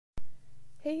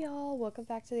Hey y'all, welcome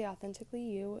back to the Authentically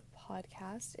You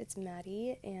podcast. It's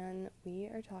Maddie, and we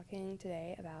are talking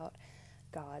today about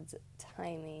God's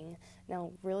timing.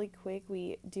 Now, really quick,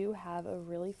 we do have a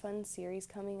really fun series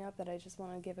coming up that I just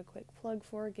want to give a quick plug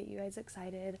for, get you guys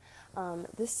excited.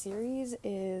 This series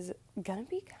is gonna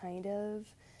be kind of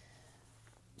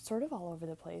sort of all over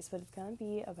the place, but it's going to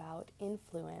be about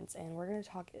influence, and we're going to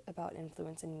talk about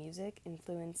influence in music,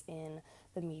 influence in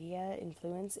the media,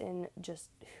 influence in just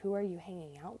who are you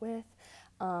hanging out with,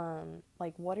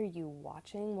 like what are you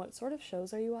watching, what sort of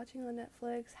shows are you watching on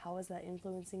Netflix, how is that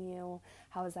influencing you,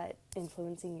 how is that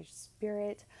influencing your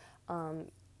spirit,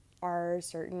 are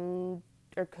certain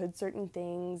or could certain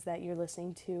things that you're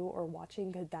listening to or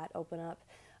watching, could that open up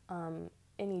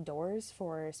any doors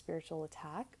for spiritual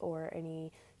attack or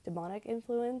any demonic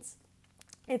influence?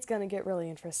 It's gonna get really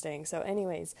interesting. So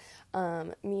anyways,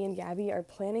 me and Gabby are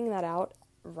planning that out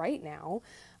right now.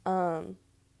 Well,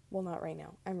 not right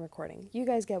now, I'm recording, you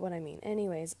guys get what I mean.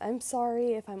 Anyways, I'm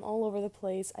sorry if I'm all over the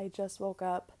place. I just woke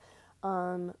up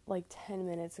like 10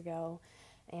 minutes ago,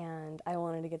 and I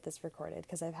wanted to get this recorded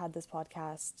because I've had this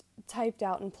podcast typed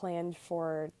out and planned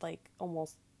for like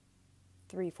almost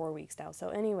 3-4 weeks now. So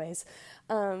anyways,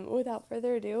 without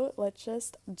further ado, let's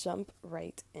just jump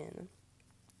right in.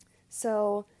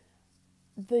 So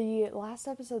the last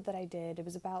episode that I did, it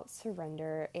was about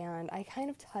surrender, and I kind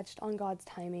of touched on God's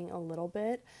timing a little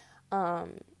bit,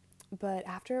 but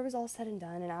after it was all said and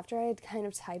done, and after I had kind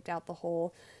of typed out the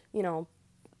whole,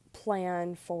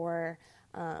 plan for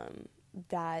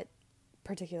that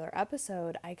particular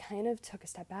episode, I kind of took a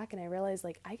step back and I realized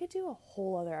like I could do a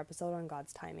whole other episode on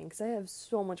God's timing because I have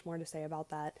so much more to say about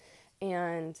that.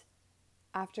 And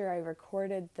after I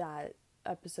recorded that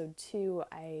episode 2,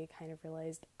 I kind of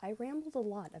realized I rambled a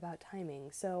lot about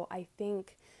timing. So I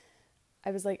think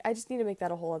I was like, I just need to make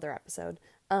that a whole other episode.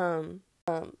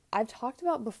 I've talked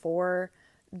about before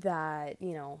that,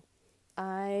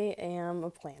 I am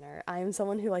a planner. I am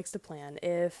someone who likes to plan.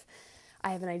 If I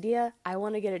have an idea, I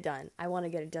want to get it done. I want to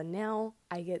get it done now.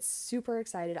 I get super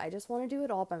excited. I just want to do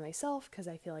it all by myself because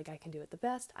I feel like I can do it the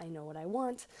best. I know what I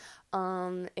want,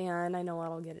 and I know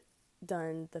I'll get it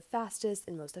done the fastest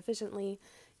and most efficiently.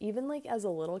 Even like as a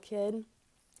little kid,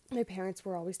 my parents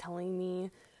were always telling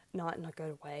me, not in a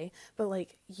good way, but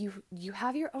like you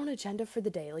have your own agenda for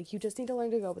the day. Like you just need to learn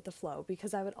to go with the flow,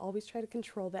 because I would always try to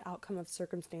control the outcome of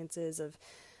circumstances of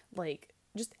like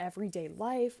just everyday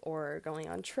life or going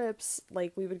on trips.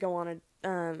 Like we would go on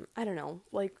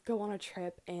go on a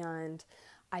trip, and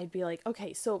I'd be like,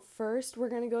 okay, so first we're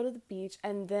going to go to the beach,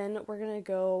 and then we're going to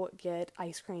go get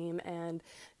ice cream, and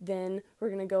then we're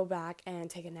going to go back and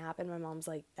take a nap. And my mom's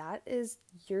like, that is,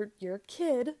 you're a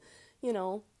kid,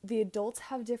 the adults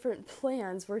have different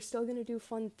plans. We're still going to do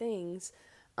fun things.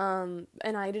 And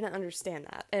I didn't understand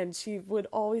that. And she would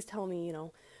always tell me,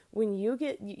 when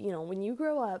you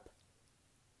grow up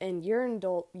and you're an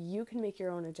adult, you can make your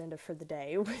own agenda for the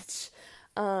day, which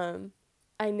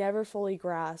I never fully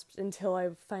grasped until I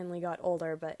finally got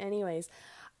older. But anyways,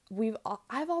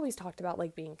 I've always talked about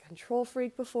like being a control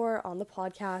freak before on the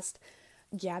podcast.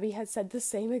 Gabby had said the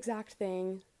same exact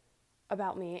thing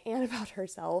about me and about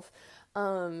herself,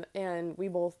 and we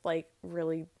both like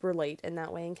really relate in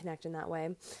that way and connect in that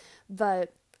way.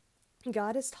 But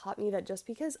God has taught me that just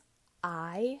because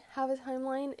I have a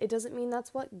timeline, it doesn't mean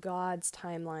that's what God's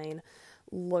timeline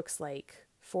looks like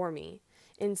for me.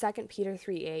 In 2 Peter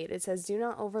 3:8, it says, "Do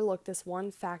not overlook this one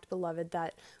fact, beloved,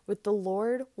 that with the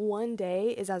Lord, one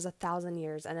day is as 1,000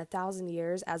 years, and 1,000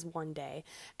 years as one day."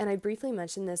 And I briefly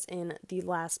mentioned this in the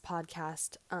last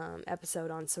podcast episode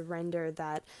on surrender,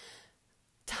 that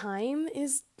time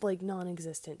is like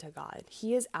non-existent to God.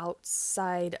 He is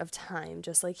outside of time,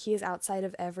 just like he is outside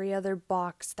of every other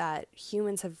box that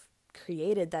humans have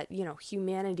created, that,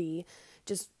 humanity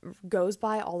just goes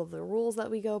by, all of the rules that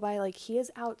we go by. Like he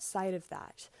is outside of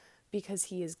that because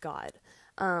he is God.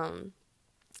 And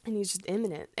he's just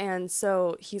immanent. And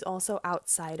so he's also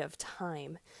outside of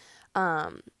time.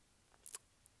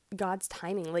 God's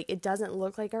timing, like it doesn't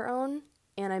look like our own.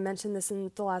 And I mentioned this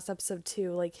in the last episode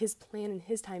too, like his plan and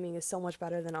his timing is so much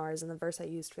better than ours. And the verse I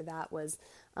used for that was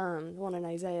one in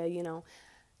Isaiah,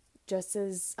 just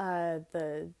as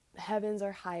the heavens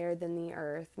are higher than the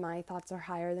earth, my thoughts are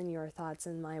higher than your thoughts,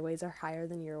 and my ways are higher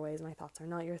than your ways. My thoughts are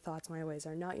not your thoughts, my ways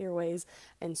are not your ways,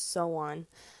 and so on.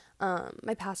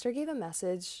 My pastor gave a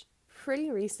message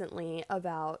pretty recently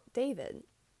about David,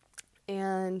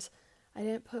 and I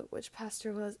didn't put which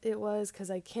pastor it was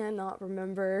because I cannot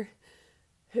remember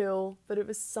who, but it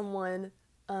was someone,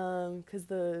 because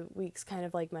the weeks kind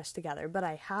of like meshed together, but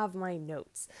I have my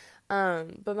notes.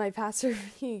 But my pastor,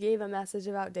 he gave a message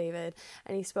about David,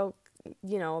 and he spoke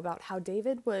about how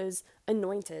David was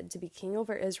anointed to be king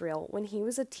over Israel when he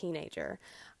was a teenager,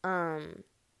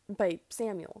 by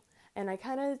Samuel. And I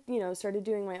kind of, started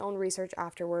doing my own research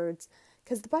afterwards,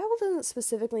 because the Bible doesn't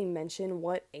specifically mention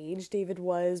what age David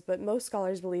was, but most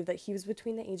scholars believe that he was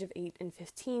between the age of 8 and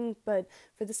 15. But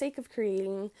for the sake of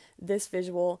creating this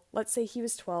visual, let's say he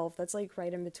was 12. That's like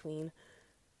right in between.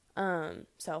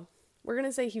 So we're going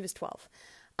to say he was 12.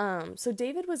 So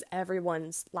David was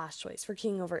everyone's last choice for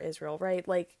king over Israel, right?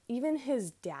 Like, even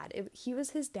his dad, he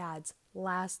was his dad's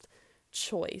last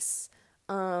choice.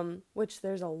 Which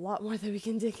there's a lot more that we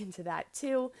can dig into that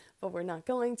too, but we're not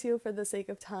going to for the sake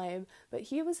of time. But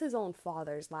he was his own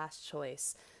father's last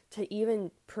choice to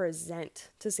even present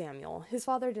to Samuel. His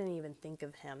father didn't even think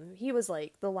of him. He was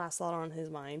like the last thought on his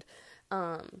mind.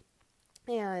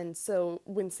 And so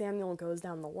when Samuel goes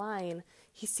down the line,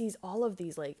 he sees all of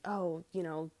these like,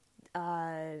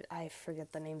 I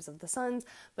forget the names of the sons,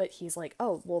 but he's like,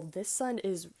 oh, well, this son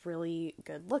is really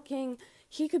good looking.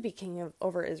 He could be king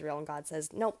over Israel. And God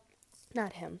says, nope,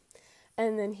 not him.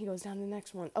 And then he goes down to the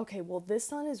next one. Okay, well, this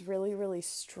son is really, really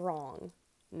strong.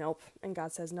 Nope. And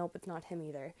God says, nope, it's not him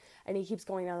either. And he keeps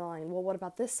going down the line. Well, what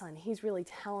about this son? He's really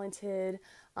talented,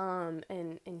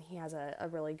 and he has a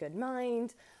really good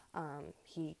mind.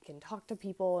 He can talk to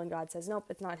people, and God says, nope,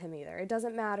 it's not him either. It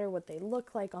doesn't matter what they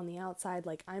look like on the outside.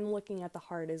 Like, I'm looking at the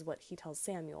heart is what he tells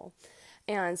Samuel.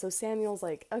 And so Samuel's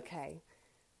like, okay,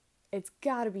 it's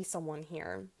got to be someone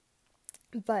here.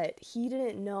 But he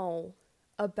didn't know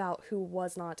about who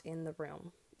was not in the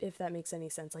room, if that makes any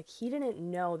sense. Like, he didn't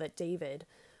know that David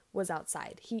was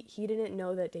outside. He didn't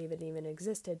know that David even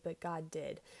existed, but God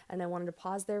did. And I wanted to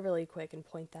pause there really quick and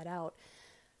point that out.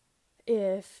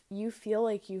 If you feel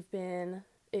like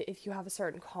if you have a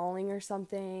certain calling or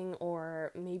something,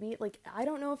 or maybe, like, I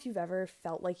don't know if you've ever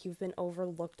felt like you've been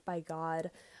overlooked by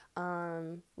God.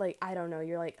 Like, I don't know,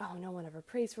 you're like, oh, no one ever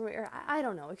prays for me, or I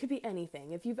don't know, it could be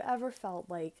anything. If you've ever felt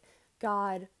like,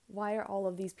 God, why are all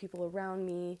of these people around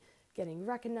me getting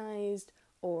recognized,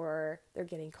 or they're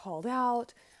getting called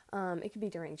out? It could be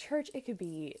during church, it could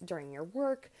be during your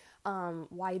work.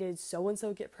 Why did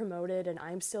so-and-so get promoted and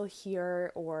I'm still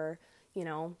here, or,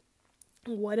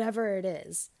 whatever it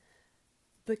is.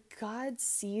 But God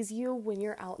sees you when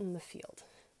you're out in the field.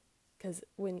 Because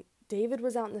when David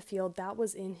was out in the field, that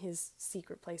was in his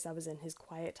secret place, that was in his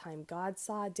quiet time. God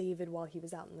saw David while he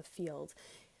was out in the field.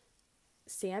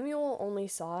 Samuel only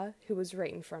saw who was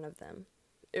right in front of them,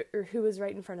 or who was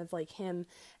right in front of, like, him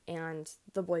and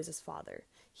the boys' father.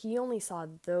 He only saw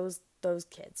those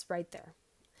kids right there.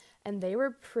 And they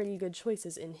were pretty good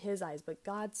choices in his eyes, but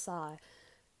God saw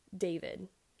David,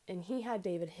 and he had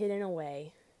David hidden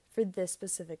away for this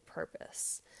specific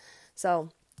purpose. So,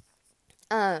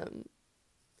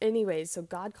 anyways, so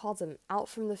God calls him out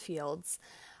from the fields,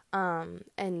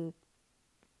 and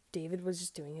David was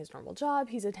just doing his normal job.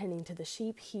 He's attending to the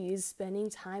sheep. He's spending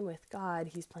time with God.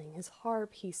 He's playing his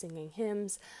harp. He's singing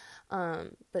hymns.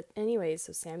 But anyways,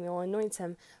 so Samuel anoints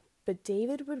him. But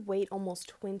David would wait almost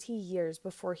 20 years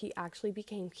before he actually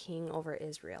became king over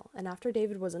Israel. And after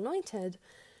David was anointed,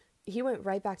 he went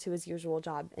right back to his usual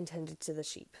job and tended to the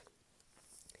sheep.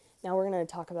 Now we're going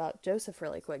to talk about Joseph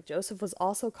really quick. Joseph was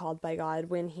also called by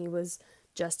God when he was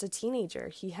just a teenager.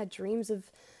 He had dreams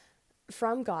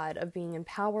from God of being in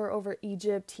power over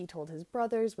Egypt. He told his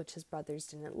brothers, which his brothers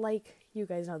didn't like. You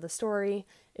guys know the story.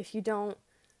 If you don't,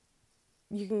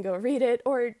 you can go read it,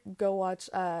 or go watch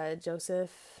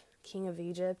Joseph, King of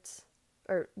Egypt,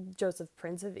 or Joseph,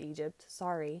 Prince of Egypt.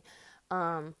 Sorry.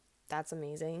 That's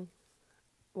amazing.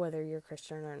 Whether you're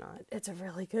Christian or not, it's a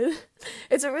really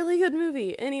good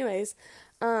movie. Anyways,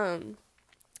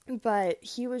 but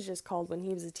he was just called when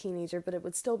he was a teenager, but it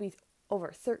would still be over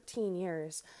 13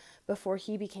 years before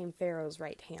he became Pharaoh's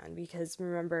right hand, because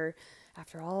remember,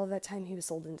 after all of that time, he was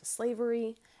sold into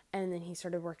slavery, and then he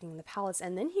started working in the palace,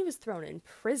 and then he was thrown in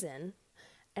prison.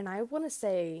 And I want to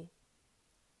say,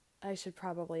 I should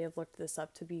probably have looked this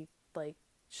up to be, like,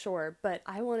 sure, but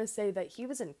I want to say that he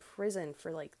was in prison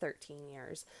for, like, 13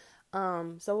 years.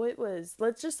 So it was,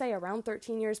 let's just say, around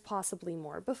 13 years, possibly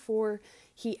more, before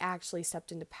he actually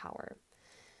stepped into power.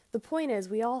 The point is,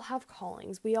 we all have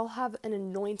callings. We all have an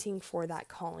anointing for that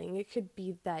calling. It could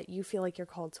be that you feel like you're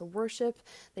called to worship,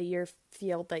 that you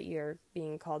feel that you're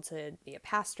being called to be a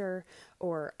pastor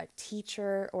or a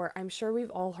teacher, or I'm sure we've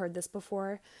all heard this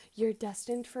before. You're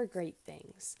destined for great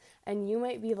things. And you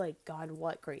might be like, God,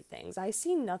 what great things? I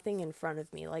see nothing in front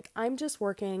of me. Like, I'm just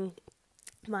working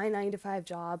my 9-to-5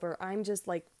 job, or I'm just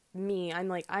like me.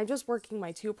 I'm just working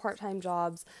my 2 part-time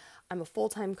jobs. I'm a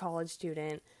full-time college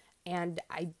student. And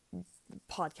I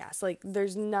podcast. Like,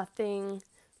 there's nothing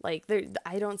Like,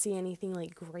 I don't see anything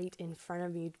like great in front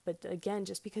of me. But again,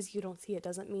 just because you don't see it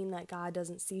doesn't mean that God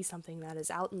doesn't see something that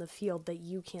is out in the field that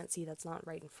you can't see, that's not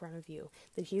right in front of you,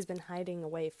 that he's been hiding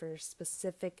away for a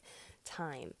specific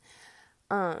time.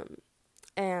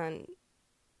 And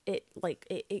it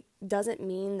doesn't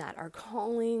mean that our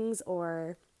callings,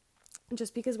 or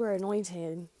just because we're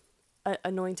anointed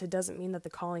doesn't mean that the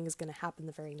calling is going to happen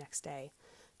the very next day.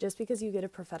 Just because you get a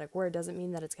prophetic word doesn't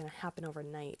mean that it's going to happen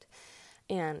overnight.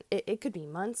 And it could be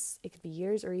months, it could be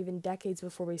years, or even decades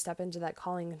before we step into that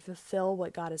calling and fulfill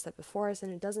what God has set before us.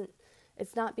 And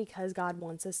it's not because God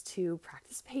wants us to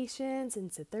practice patience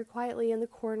and sit there quietly in the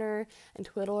corner and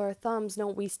twiddle our thumbs. No,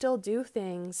 we still do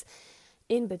things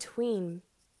in between,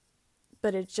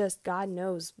 but it's just God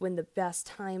knows when the best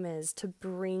time is to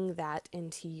bring that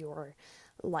into your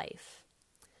life.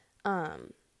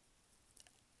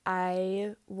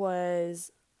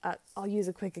 I'll use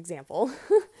a quick example.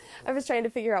 I was trying to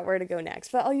figure out where to go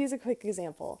next, but I'll use a quick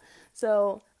example.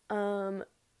 So,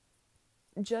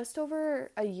 just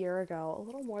over a year ago, a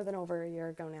little more than over a year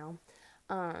ago now,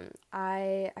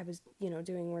 I was,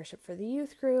 doing worship for the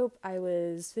youth group. I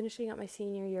was finishing up my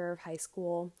senior year of high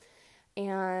school,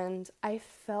 and I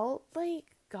felt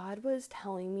like God was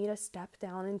telling me to step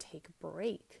down and take a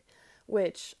break,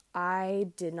 which I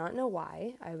did not know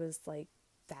why. I was like,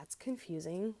 that's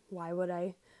confusing. Why would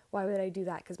I do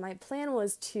that? Because my plan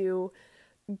was to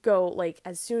go, like,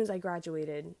 as soon as I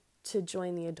graduated, to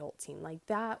join the adult team. Like,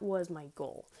 that was my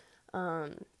goal.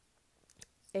 And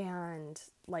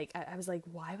like, I was like,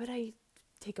 why would I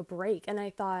take a break? And I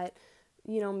thought,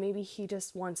 maybe he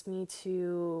just wants me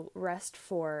to rest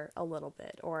for a little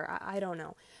bit, or I don't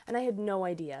know. And I had no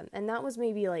idea. And that was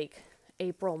maybe like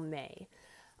April, May.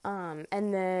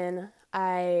 And then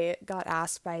I got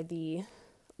asked by the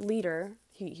leader,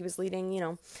 he was leading,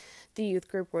 the youth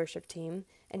group worship team,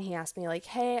 and he asked me like,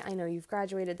 hey, I know you've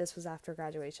graduated. This was after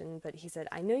graduation, but he said,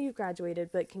 I know you've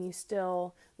graduated, but can you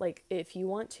still, like, if you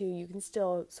want to, you can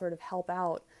still sort of help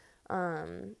out,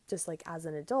 just like as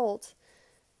an adult.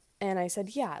 And I said,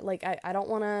 yeah, like, I don't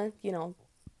want to,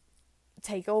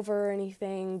 take over or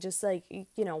anything, just like,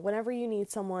 whenever you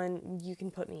need someone, you can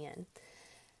put me in.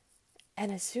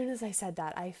 And as soon as I said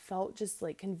that, I felt just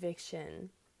like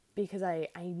conviction, because I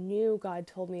knew God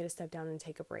told me to step down and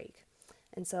take a break.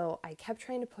 And so I kept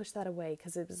trying to push that away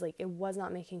because it was like, it was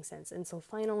not making sense. And so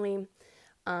finally,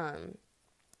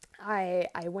 I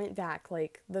went back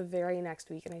like the very next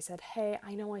week, and I said, hey,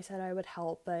 I know I said I would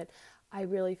help, but I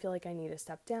really feel like I need to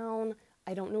step down.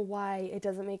 I don't know why. It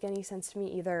doesn't make any sense to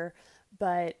me either,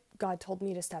 but God told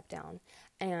me to step down.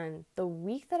 And the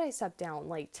week that I stepped down,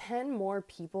 like 10 more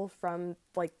people from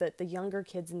like the younger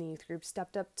kids in the youth group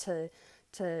stepped up to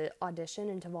audition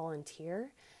and to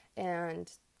volunteer. And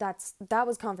that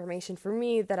was confirmation for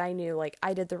me that I knew like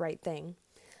I did the right thing.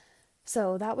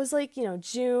 So that was like,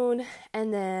 June,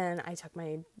 and then I took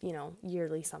my,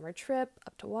 yearly summer trip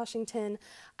up to Washington.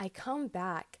 I come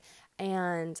back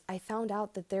and I found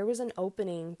out that there was an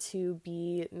opening to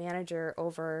be manager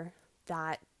over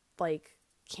that like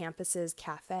campus's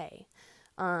cafe.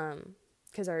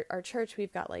 Because our church,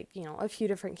 we've got like, a few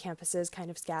different campuses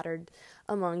kind of scattered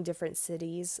among different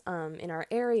cities in our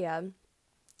area.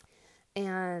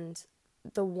 And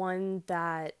the one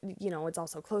that, it's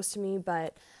also close to me,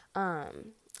 but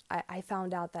I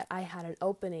found out that I had an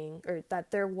opening, or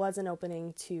that there was an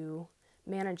opening to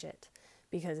manage it,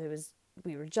 because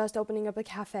we were just opening up a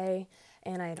cafe,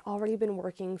 and I had already been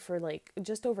working for like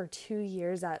just over 2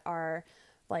 years at our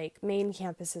like main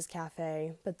campus's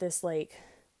cafe, but this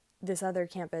other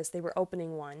campus, they were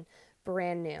opening one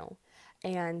brand new.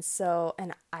 And so,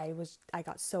 and I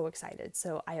got so excited.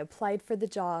 So I applied for the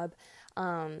job,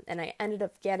 and I ended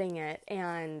up getting it,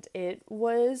 and it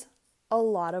was a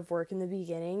lot of work in the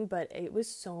beginning, but it was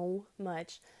so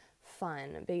much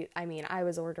fun. I mean, I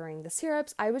was ordering the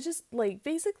syrups. I was just like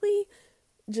basically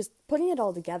just putting it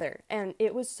all together, and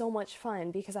it was so much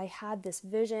fun because I had this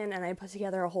vision, and I put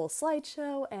together a whole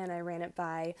slideshow, and I ran it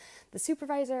by the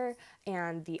supervisor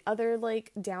and the other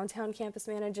like downtown campus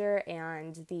manager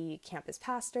and the campus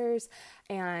pastors,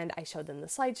 and I showed them the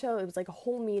slideshow. It was like a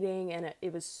whole meeting, and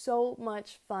it was so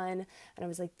much fun, and I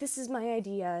was like, this is my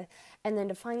idea. And then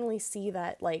to finally see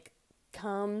that like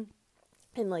come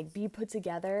and like be put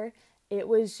together, it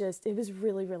was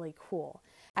really, really cool.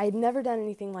 I had never done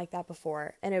anything like that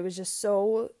before, and it was just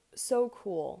so, so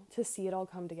cool to see it all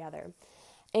come together.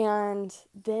 And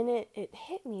then it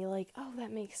hit me like, oh,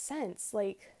 that makes sense.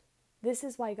 Like, this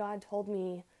is why God told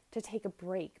me to take a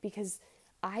break, because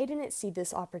I didn't see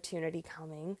this opportunity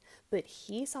coming, but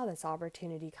he saw this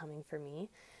opportunity coming for me.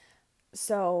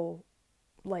 So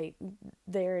like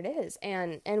there it is.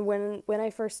 And when I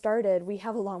first started, we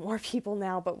have a lot more people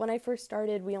now, but when I first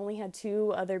started, we only had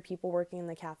 2 other people working in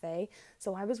the cafe,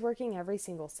 so I was working every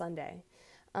single Sunday.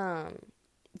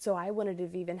 So I wouldn't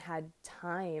have even had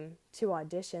time to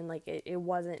audition. Like it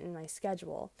wasn't in my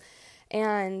schedule.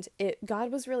 And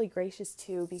God was really gracious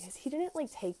too, because he didn't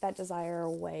like take that desire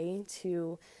away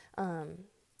to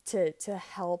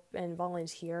help and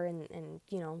volunteer and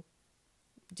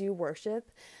do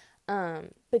worship.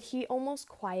 But he almost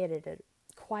quieted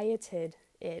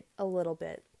it a little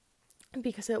bit,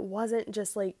 because it wasn't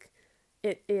just like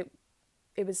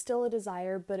it was still a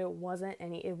desire, but it wasn't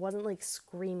like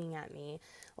screaming at me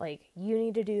like, you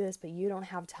need to do this but you don't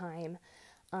have time.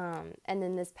 And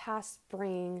then this past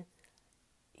spring,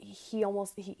 he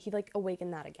like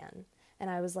awakened that again, and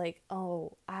I was like,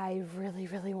 oh, I really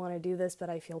really want to do this, but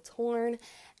I feel torn.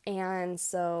 And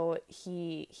so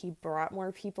he brought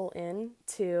more people in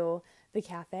to the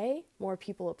cafe. More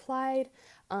people applied.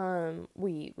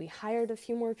 We hired a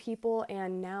few more people,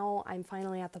 and now I'm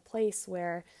finally at the place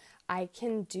where I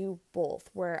can do both,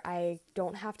 where I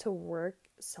don't have to work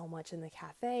so much in the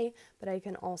cafe, but I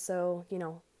can also,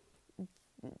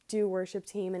 do worship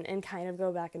team and kind of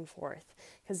go back and forth,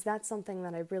 because that's something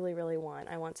that I really, really want.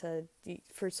 I want to,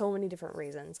 for so many different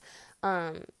reasons.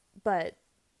 But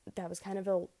that was kind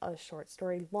of a short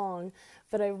story long,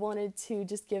 but I wanted to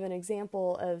just give an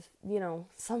example of,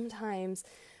 sometimes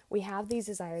we have these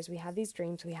desires, we have these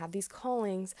dreams, we have these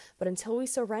callings, but until we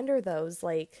surrender those,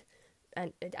 like,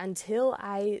 until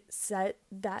I set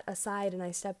that aside and I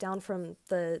stepped down from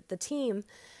the team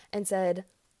and said,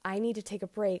 I need to take a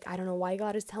break. I don't know why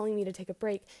God is telling me to take a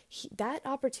break. That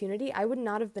opportunity, I would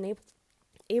not have been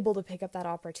able to pick up that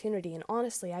opportunity. And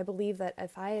honestly, I believe that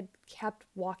if I had kept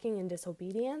walking in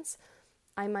disobedience,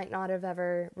 I might not have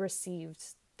ever received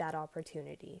that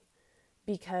opportunity,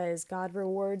 because God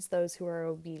rewards those who are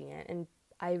obedient. And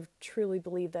I truly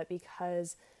believe that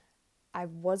because I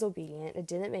was obedient, it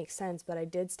didn't make sense, but I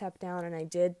did step down, and I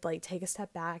did like take a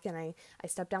step back, and I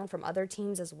stepped down from other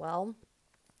teams as well.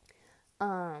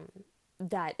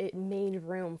 That it made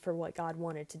room for what God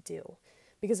wanted to do.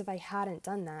 Because if I hadn't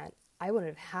done that, I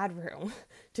wouldn't have had room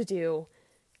to do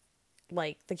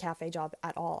like the cafe job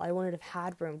at all. I wouldn't have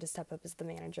had room to step up as the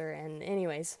manager. And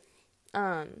anyways,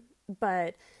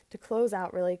 but to close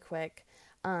out really quick,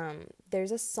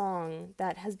 there's a song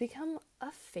that has become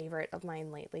a favorite of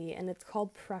mine lately, and it's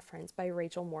called Preference by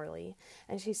Rachel Morley.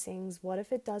 And she sings, "What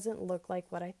if it doesn't look like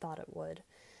what I thought it would?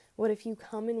 What if you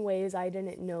come in ways I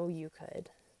didn't know you could?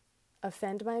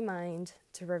 Offend my mind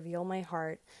to reveal my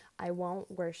heart. I won't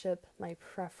worship my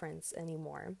preference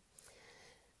anymore."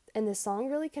 And this song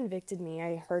really convicted me.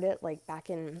 I heard it like back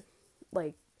in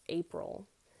like April,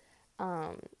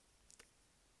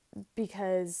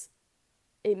 because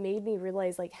it made me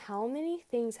realize like how many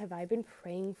things have I been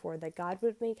praying for that God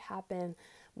would make happen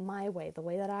my way, the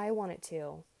way that I want it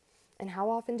to. And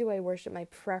how often do I worship my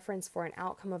preference for an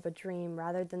outcome of a dream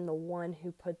rather than the one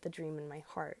who put the dream in my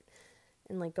heart?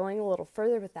 And like going a little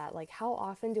further with that, like how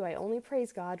often do I only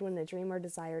praise God when the dream or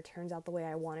desire turns out the way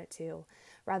I want it to,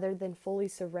 rather than fully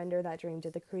surrender that dream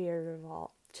to the creator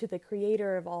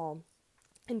of all,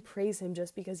 and praise him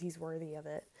just because he's worthy of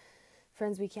it?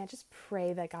 Friends, we can't just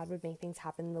pray that God would make things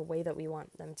happen the way that we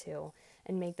want them to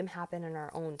and make them happen in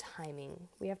our own timing.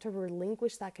 We have to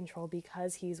relinquish that control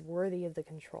because he's worthy of the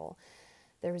control.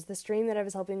 There was this dream that I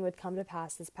was hoping would come to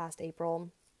pass this past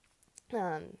April.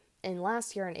 And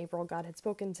last year in April, God had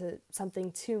spoken to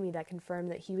something to me that confirmed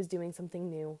that he was doing something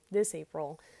new this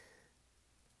April.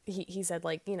 He said,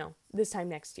 like, this time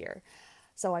next year.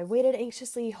 So I waited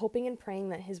anxiously, hoping and praying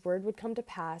that his word would come to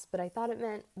pass, but I thought it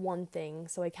meant one thing,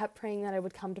 so I kept praying that it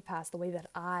would come to pass the way that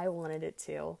I wanted it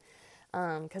to,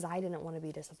 because I didn't want to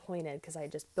be disappointed, because I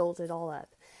just built it all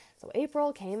up. So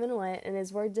April came and went, and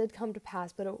his word did come to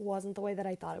pass, but it wasn't the way that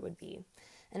I thought it would be.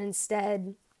 And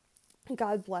instead,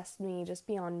 God blessed me just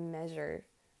beyond measure,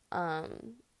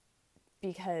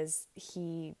 because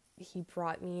he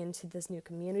brought me into this new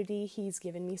community. He's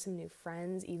given me some new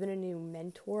friends, even a new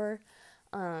mentor.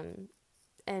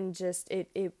 And just,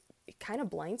 it kind of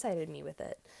blindsided me with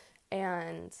it.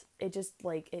 And it just,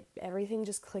 everything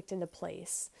just clicked into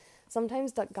place.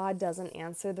 Sometimes God doesn't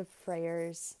answer the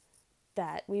prayers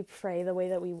that we pray the way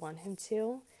that we want him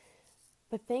to.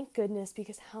 But thank goodness,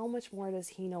 because how much more does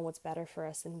he know what's better for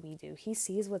us than we do? He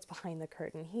sees what's behind the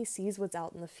curtain. He sees what's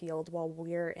out in the field while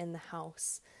we're in the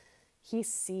house. He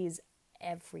sees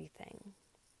everything.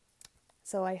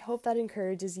 So I hope that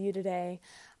encourages you today.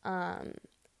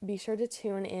 Be sure to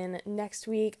tune in next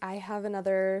week. I have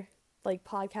another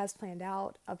podcast planned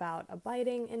out about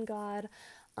abiding in God.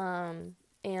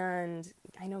 And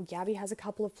I know Gabby has a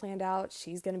couple of planned out.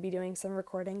 She's going to be doing some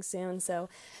recording soon, so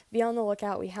be on the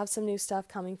lookout. We have some new stuff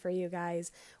coming for you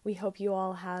guys. We hope you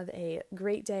all have a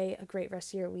great day, a great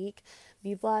rest of your week.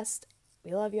 Be blessed.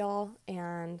 We love y'all,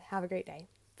 and have a great day.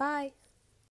 Bye.